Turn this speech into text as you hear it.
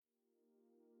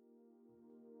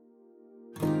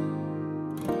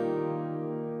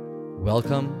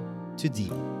Welcome to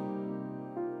Deep,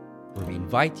 where we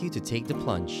invite you to take the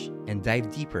plunge and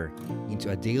dive deeper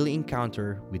into a daily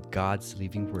encounter with God's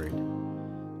living Word.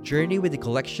 Journey with a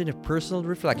collection of personal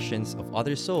reflections of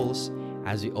other souls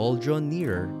as we all draw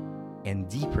nearer and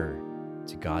deeper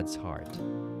to God's heart.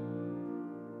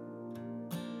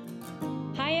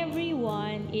 Hi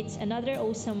everyone, it's another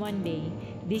awesome Monday.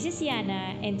 This is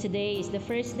Yana, and today is the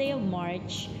first day of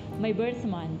March, my birth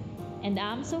month. And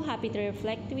I'm so happy to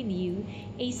reflect with you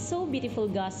a so beautiful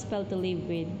gospel to live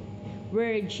with,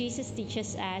 where Jesus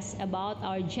teaches us about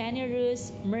our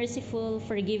generous, merciful,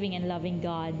 forgiving, and loving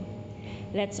God.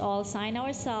 Let's all sign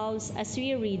ourselves as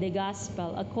we read the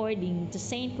gospel according to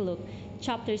St. Luke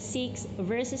chapter 6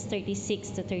 verses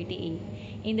 36 to 38.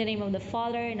 In the name of the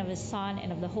Father, and of the Son,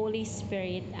 and of the Holy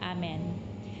Spirit. Amen.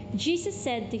 Jesus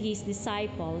said to his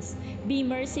disciples, "Be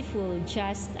merciful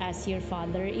just as your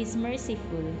Father is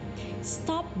merciful.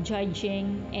 Stop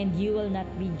judging and you will not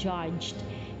be judged.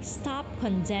 Stop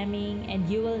condemning and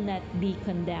you will not be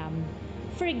condemned.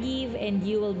 Forgive and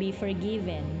you will be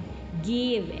forgiven.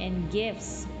 Give and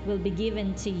gifts will be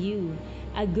given to you.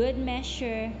 A good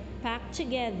measure, packed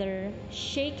together,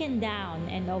 shaken down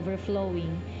and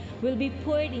overflowing, will be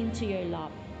poured into your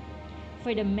lap.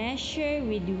 For the measure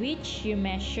with which you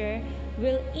measure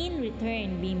will in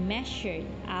return be measured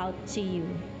out to you."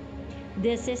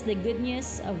 This is the good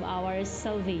news of our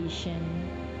salvation.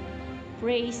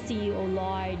 Praise to you, O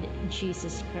Lord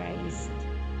Jesus Christ.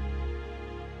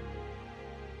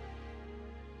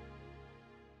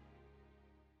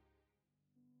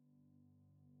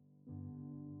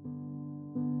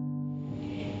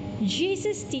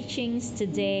 Jesus' teachings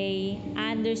today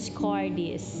underscore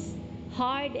this.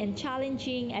 Hard and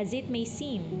challenging as it may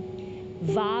seem,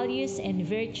 values and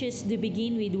virtues do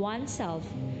begin with oneself.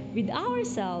 With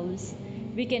ourselves,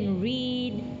 we can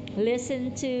read,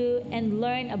 listen to, and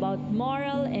learn about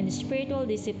moral and spiritual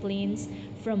disciplines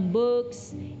from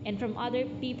books and from other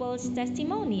people's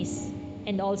testimonies,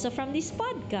 and also from this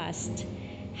podcast.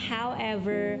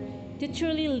 However, to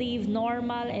truly live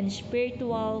normal and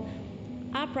spiritual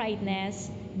uprightness,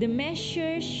 the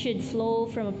measure should flow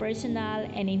from a personal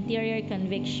and interior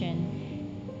conviction.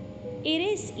 It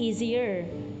is easier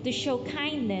to show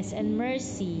kindness and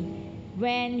mercy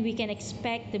when we can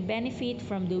expect to benefit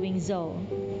from doing so.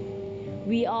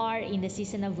 We are in the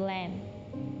season of Lent,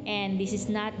 and this is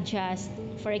not just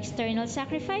for external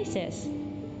sacrifices.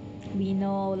 We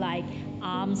know, like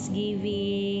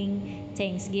almsgiving,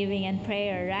 thanksgiving, and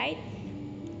prayer, right?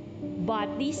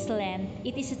 But this Lent,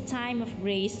 it is a time of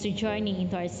grace to journey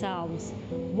into ourselves.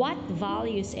 What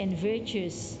values and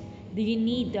virtues do you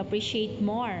need to appreciate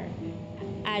more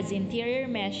as interior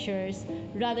measures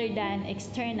rather than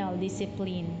external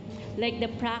discipline? Like the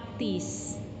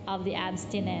practice of the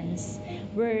abstinence,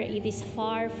 where it is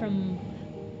far from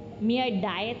mere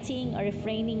dieting or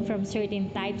refraining from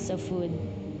certain types of food.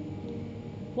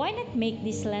 Why not make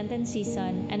this Lenten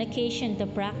season an occasion to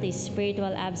practice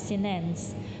spiritual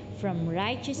abstinence from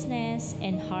righteousness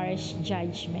and harsh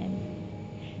judgment?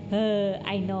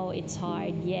 I know it's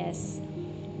hard, yes.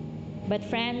 But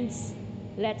friends,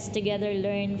 let's together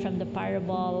learn from the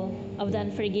parable of the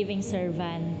unforgiving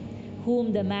servant,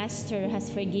 whom the master has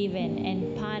forgiven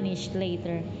and punished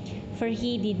later, for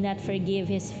he did not forgive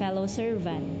his fellow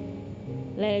servant.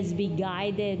 Let us be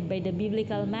guided by the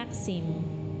biblical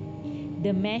maxim: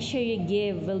 the measure you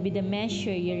give will be the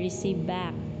measure you receive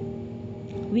back.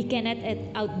 We cannot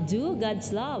outdo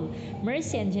God's love,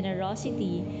 mercy, and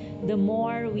generosity. The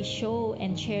more we show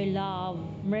and share love,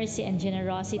 mercy, and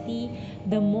generosity,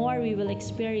 the more we will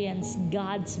experience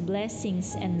God's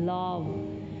blessings and love.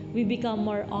 We become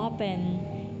more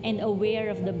open and aware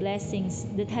of the blessings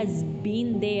that has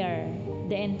been there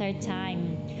the entire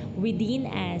time within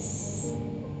us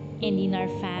and in our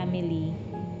family.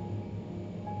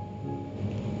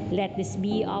 Let this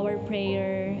be our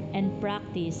prayer and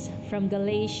practice from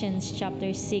Galatians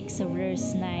chapter 6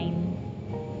 verse 9.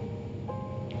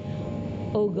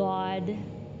 O God,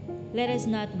 let us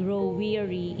not grow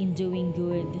weary in doing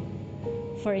good,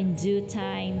 for in due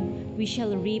time we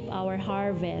shall reap our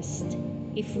harvest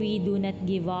if we do not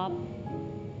give up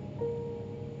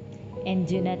and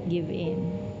do not give in.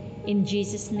 In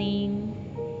Jesus' name,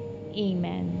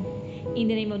 amen. In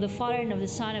the name of the Father, and of the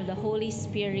Son, and of the Holy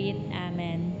Spirit,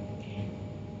 amen.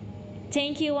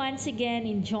 Thank you once again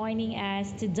in joining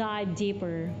us to dive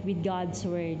deeper with God's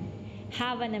Word.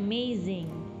 Have an amazing,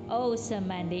 awesome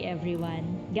Monday,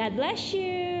 everyone. God bless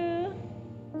you.